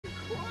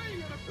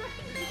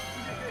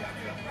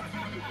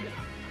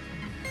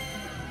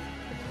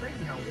It's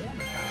crazy how warm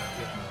it kind of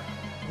gets.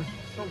 It was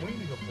so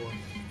windy before.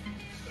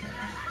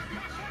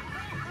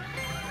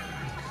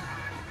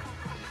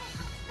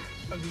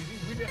 I mean,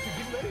 we have to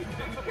get ready.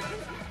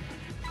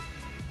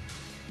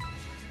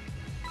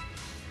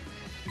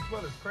 This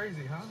weather's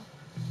crazy, huh?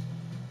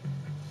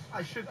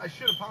 I should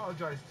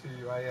apologize to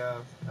you.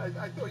 I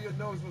thought your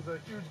nose was a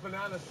huge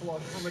banana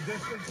slug from a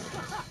distance.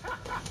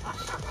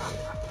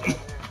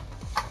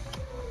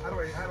 How do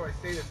I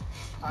say this?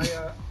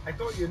 I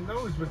thought your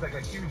nose was like a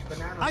huge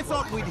banana slug. I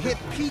thought we'd hit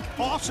peak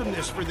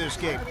awesomeness for this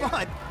game,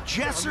 but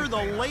Jesser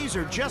the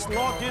Laser just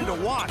logged in to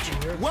watch.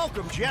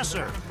 Welcome,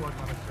 Jesser.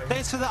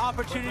 Thanks for the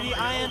opportunity,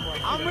 Ian.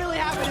 I'm really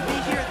happy to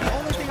be here. The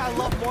only thing I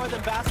love more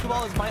than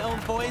basketball is my own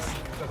voice.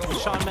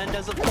 Shawn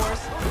Mendes, of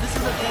course. This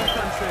is a dream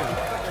come true.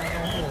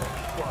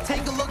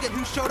 Take a look at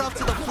who showed up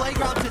to the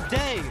playground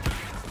today.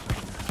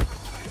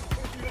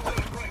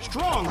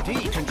 Strong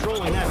D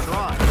controlling that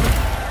drive.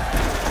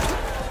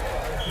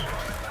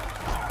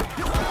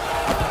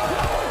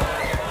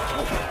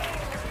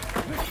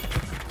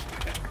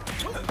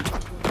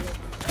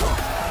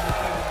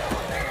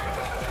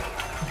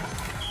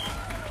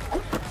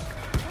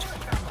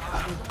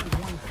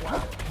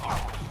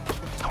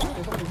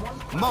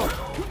 Mo.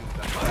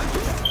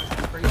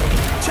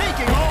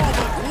 Taking all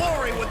the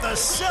glory with the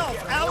self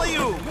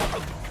alley-oop.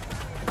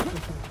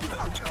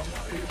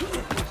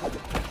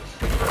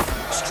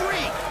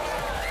 Streak.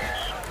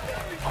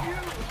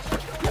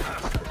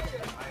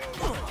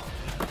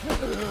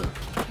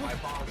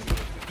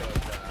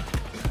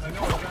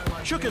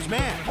 Shook his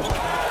man.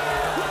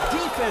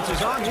 Defense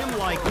is on him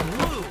like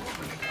glue.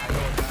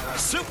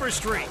 Super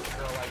streak.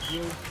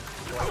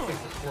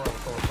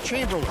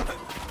 Chamberlain.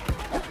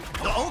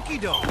 The okie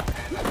doke.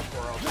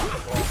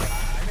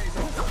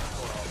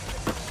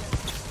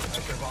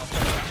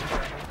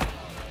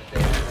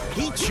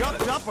 He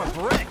chucked up a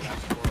brick.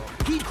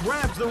 He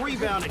grabs the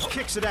rebound and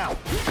kicks it out.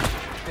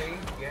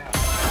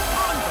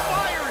 On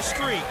fire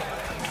streak.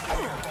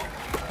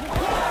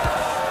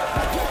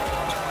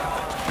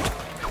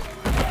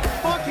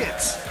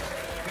 Buckets.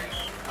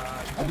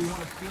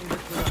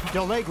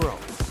 Del Negro.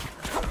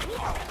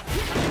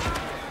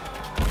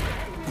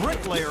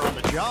 Bricklayer on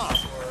the job.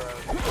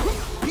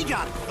 He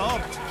got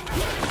thumped.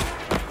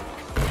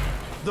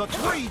 The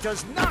three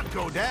does not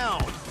go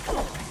down.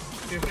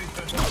 You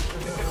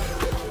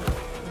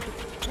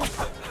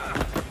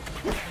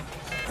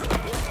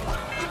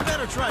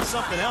better try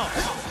something else.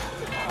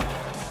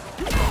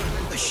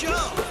 The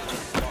shove.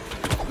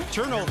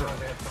 Turnover.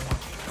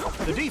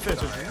 The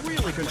defense is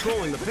really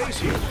controlling the pace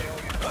here.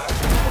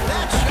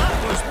 That shot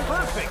was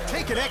perfect.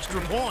 Take an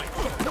extra point.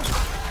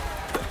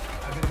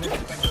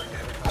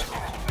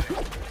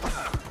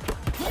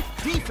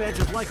 Defense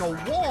is like a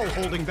wall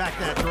holding back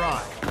that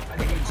drive.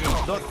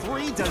 The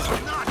three does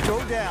not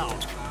go down.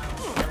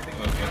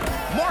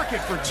 Mark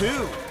it for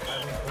two.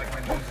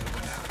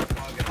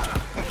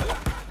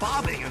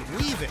 Bobbing and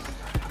weaving.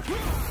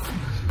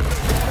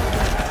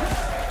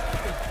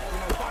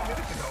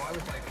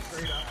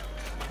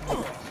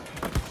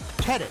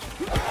 Headed.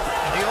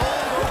 The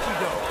old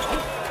okey-doke.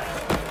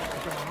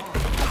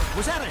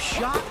 Was that a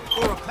shot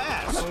or a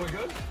pass?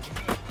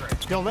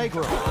 Del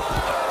Negro.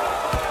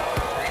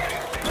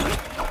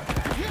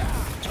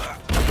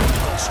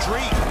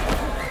 Street.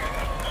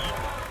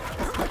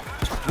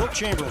 Wilt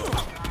Chamberlain.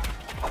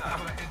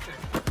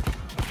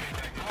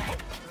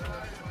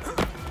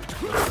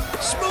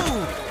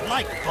 Smooth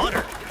like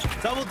butter.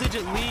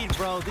 Double-digit lead,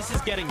 bro. This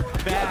is getting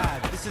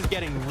bad. This is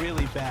getting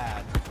really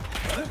bad.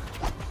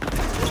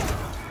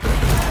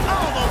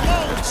 Oh, the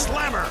lone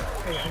slammer.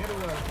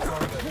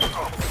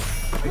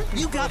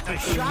 You got the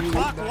shot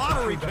clock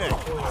lottery pick.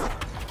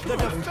 The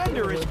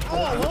defender is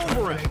all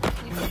over it.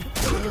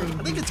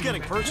 I think it's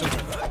getting personal.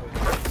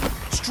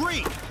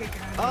 Streak.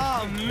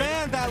 Oh,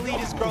 man, that lead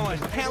is growing.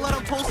 Can't let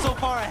him pull so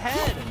far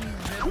ahead.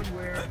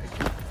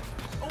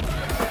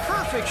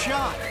 Perfect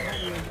shot.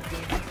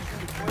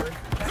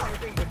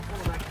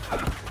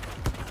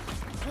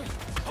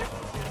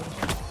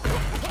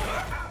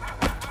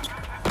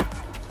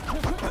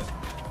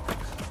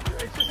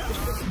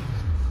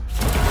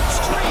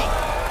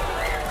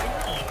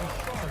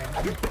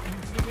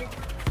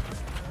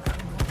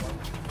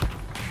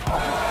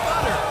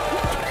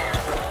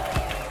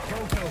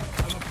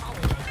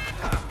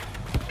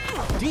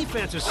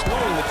 Defense is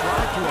slowing the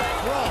drive to a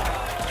crawl.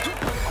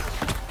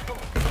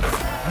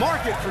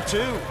 Mark it for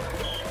two.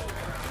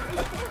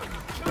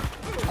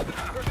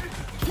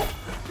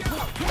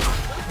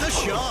 The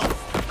shove.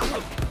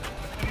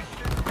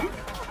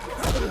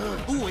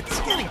 Ooh, it's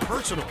getting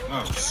personal.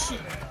 Oh,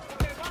 shit.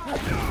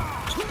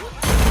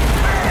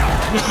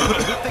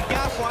 With the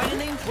gap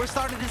widening, we're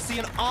starting to see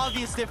an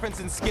obvious difference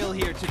in skill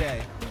here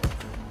today.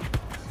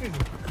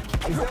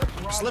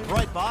 Slip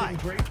right by.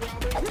 Ooh, he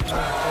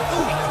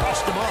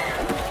crossed him up.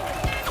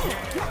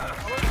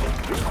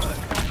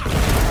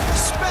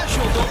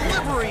 Special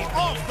delivery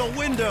off the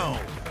window.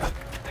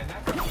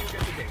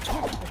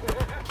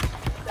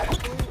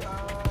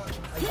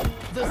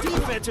 The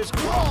defense is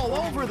all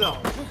over them.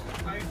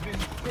 I've been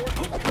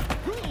torching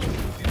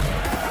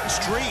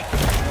Streak.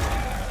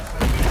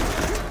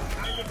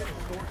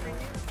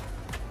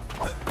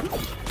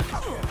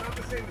 not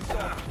the same as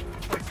that.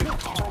 It's like this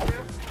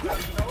program.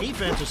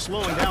 Defense is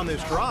slowing down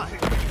this drive.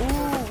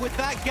 Ooh, with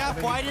that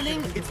gap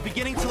widening, it's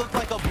beginning to look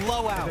like a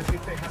blowout. As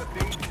if they had a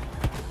baby.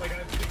 Like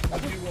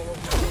I've seen you all over.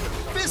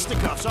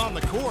 Fisticuffs on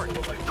the court.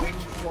 Like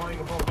wings flying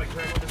above my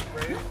grandmother's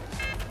grave.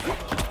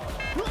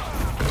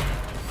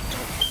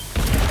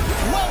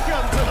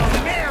 Welcome to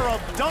the mayor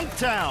of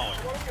Dunktown.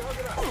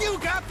 You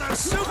got the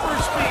super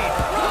speed.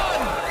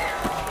 Run!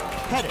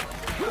 Head it.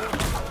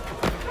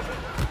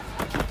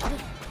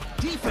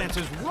 Defense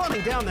is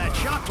running down that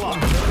shot clock.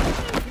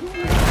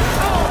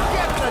 Oh,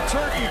 get the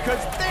turkey,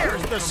 because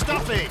there's the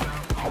stuffing.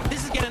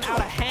 This is getting out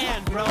of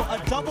hand, bro.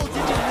 A double-digit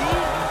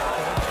lead?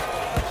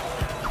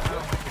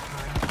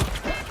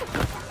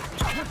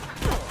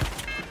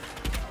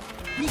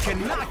 He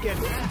cannot get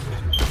past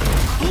it.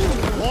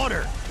 Ooh,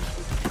 water.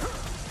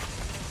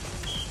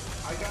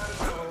 I gotta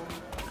go.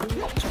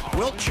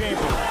 Wilt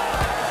Chamberlain.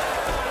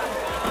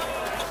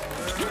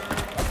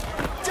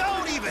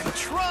 Don't even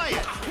try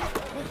it.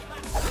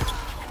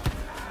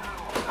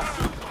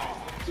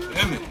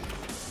 Damn it.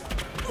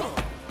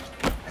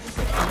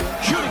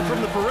 Shooting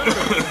from the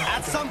perimeter.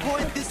 At some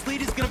point, this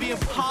lead is going to be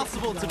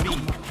impossible to beat.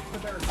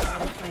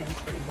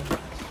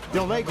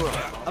 Del Negro.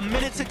 A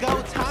minute to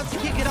go, time to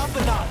kick it up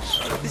a notch.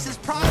 This is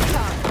prime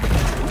time.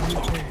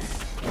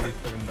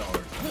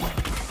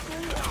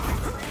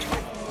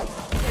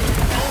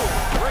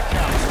 Brick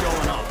house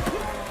going up.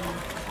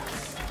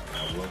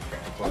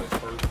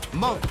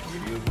 Monk.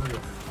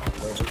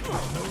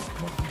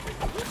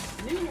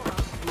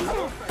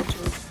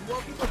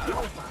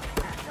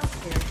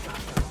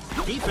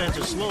 Defense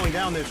is slowing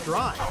down this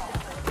drive.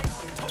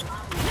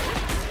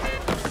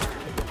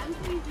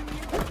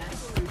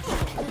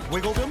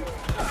 Wiggled him.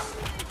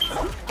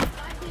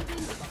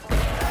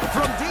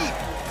 From deep.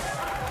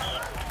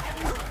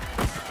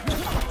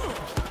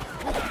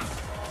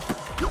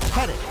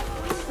 Head it.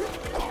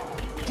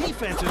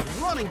 Defense is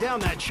running down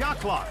that shot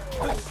clock.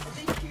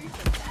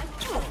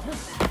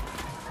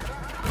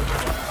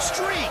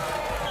 Streak.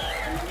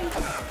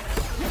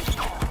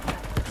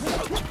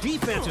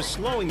 Defense is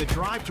slowing the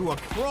drive to a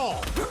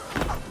crawl.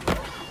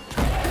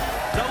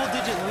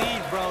 Double-digit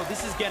lead, bro.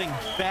 This is getting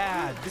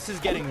bad. This is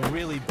getting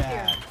really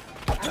bad.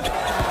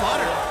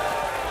 Butter.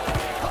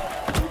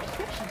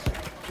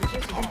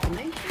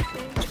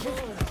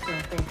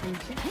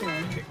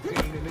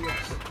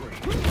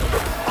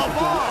 A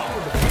ball.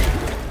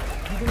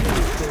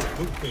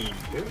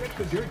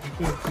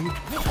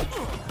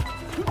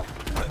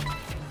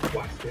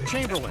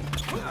 Chamberlain.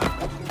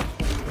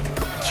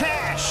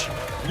 Cash.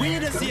 We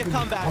need to see a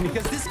comeback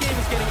because this game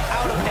is getting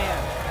out of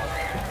hand.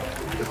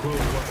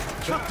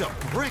 Chucked a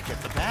brick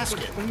at the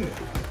basket.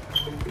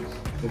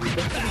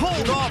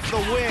 Pulled off the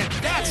win.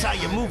 That's how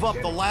you move up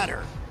the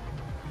ladder.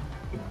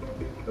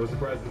 No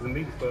surprises in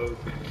me, folks.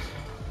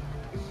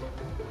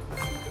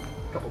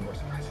 Couple more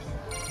surprises.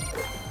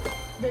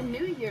 The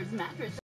New Year's mattress